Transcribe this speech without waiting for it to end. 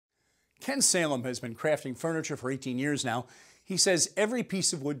Ken Salem has been crafting furniture for 18 years now. He says every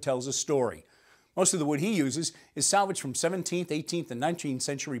piece of wood tells a story. Most of the wood he uses is salvaged from 17th, 18th, and 19th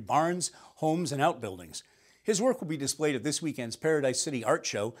century barns, homes, and outbuildings. His work will be displayed at this weekend's Paradise City Art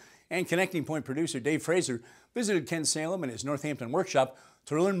Show, and Connecting Point producer Dave Fraser visited Ken Salem in his Northampton workshop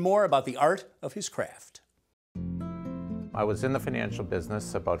to learn more about the art of his craft. I was in the financial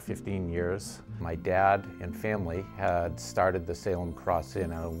business about 15 years. My dad and family had started the Salem Cross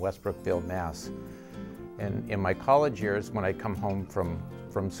Inn out in West Brookfield, Mass. And in my college years, when I'd come home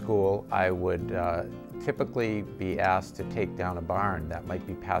from school, I would typically be asked to take down a barn that might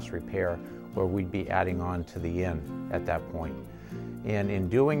be past repair, where we'd be adding on to the inn at that point. And in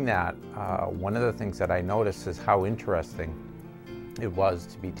doing that, one of the things that I noticed is how interesting it was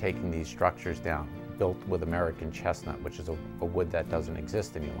to be taking these structures down, built with American chestnut, which is a wood that doesn't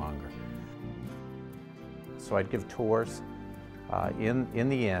exist any longer. So I'd give tours in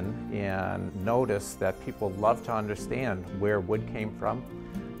the inn and notice that people love to understand where wood came from,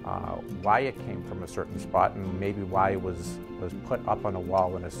 why it came from a certain spot, and maybe why it was put up on a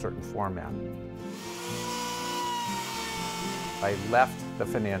wall in a certain format. I left the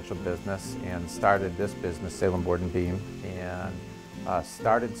financial business and started this business, Salem Board and Beam, and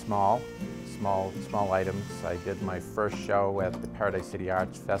started small items. I did my first show at the Paradise City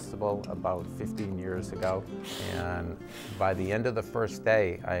Arts Festival about 15 years ago, and by the end of the first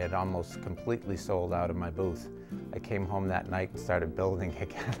day, I had almost completely sold out of my booth. I came home that night and started building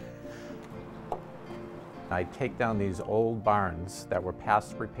again. I'd take down these old barns that were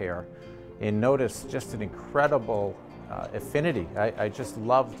past repair and notice just an incredible affinity. I just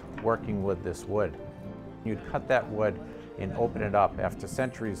loved working with this wood. You'd cut that wood and open it up. After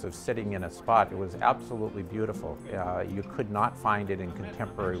centuries of sitting in a spot, it was absolutely beautiful. You could not find it in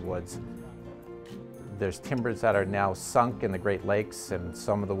contemporary woods. There's timbers that are now sunk in the Great Lakes, and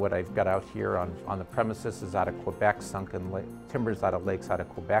some of the wood I've got out here on the premises is out of Quebec, sunken timbers out of lakes out of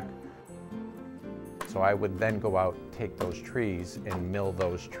Quebec. So I would then go out, take those trees and mill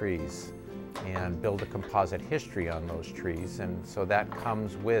those trees and build a composite history on those trees. And so that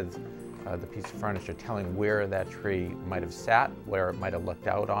comes with the piece of furniture telling where that tree might have sat, where it might have looked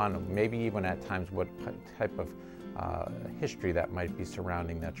out on, maybe even at times what type of history that might be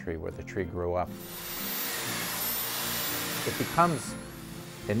surrounding that tree, where the tree grew up. It becomes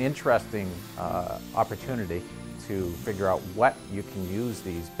an interesting opportunity to figure out what you can use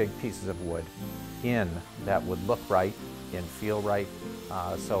these big pieces of wood in that would look right and feel right.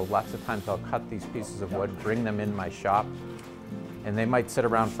 So lots of times I'll cut these pieces of wood, bring them in my shop, and they might sit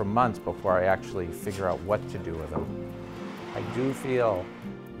around for months before I actually figure out what to do with them. I do feel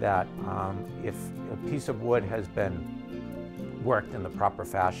that if a piece of wood has been worked in the proper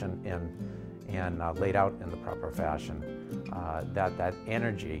fashion and laid out in the proper fashion, that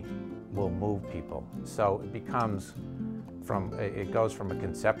energy will move people. So it goes from a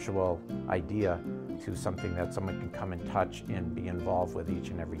conceptual idea to something that someone can come and touch and be involved with each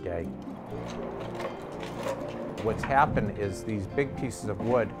and every day. What's happened is these big pieces of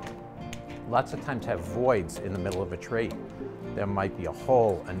wood lots of times have voids in the middle of a tree. There might be a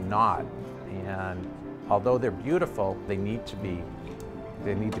hole, a knot, and although they're beautiful, they need to be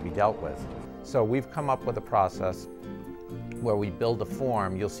dealt with. So we've come up with a process where we build a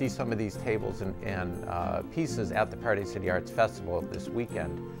form. You'll see some of these tables and pieces at the Paradise City Arts Festival this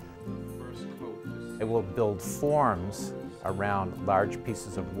weekend. It will build forms around large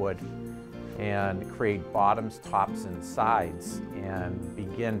pieces of wood and create bottoms, tops, and sides, and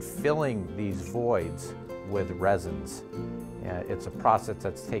begin filling these voids with resins. It's a process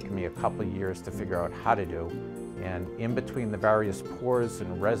that's taken me a couple of years to figure out how to do. And in between the various pores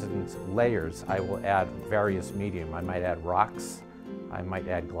and resin layers, I will add various medium. I might add rocks, I might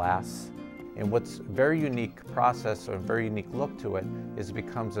add glass. And what's a very unique process or a very unique look to it is it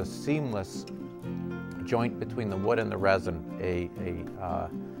becomes a seamless joint between the wood and the resin, a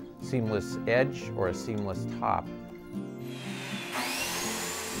seamless edge or a seamless top.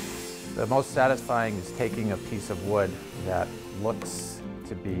 The most satisfying is taking a piece of wood that looks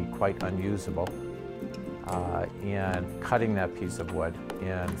to be quite unusable and cutting that piece of wood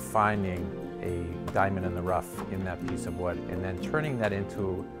and finding a diamond in the rough in that piece of wood, and then turning that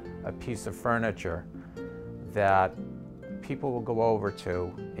into a piece of furniture that people will go over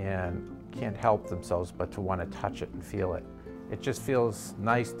to and can't help themselves but to want to touch it and feel it. It just feels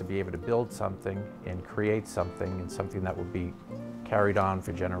nice to be able to build something and create something, and something that will be carried on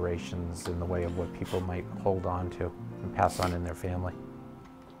for generations in the way of what people might hold on to and pass on in their family.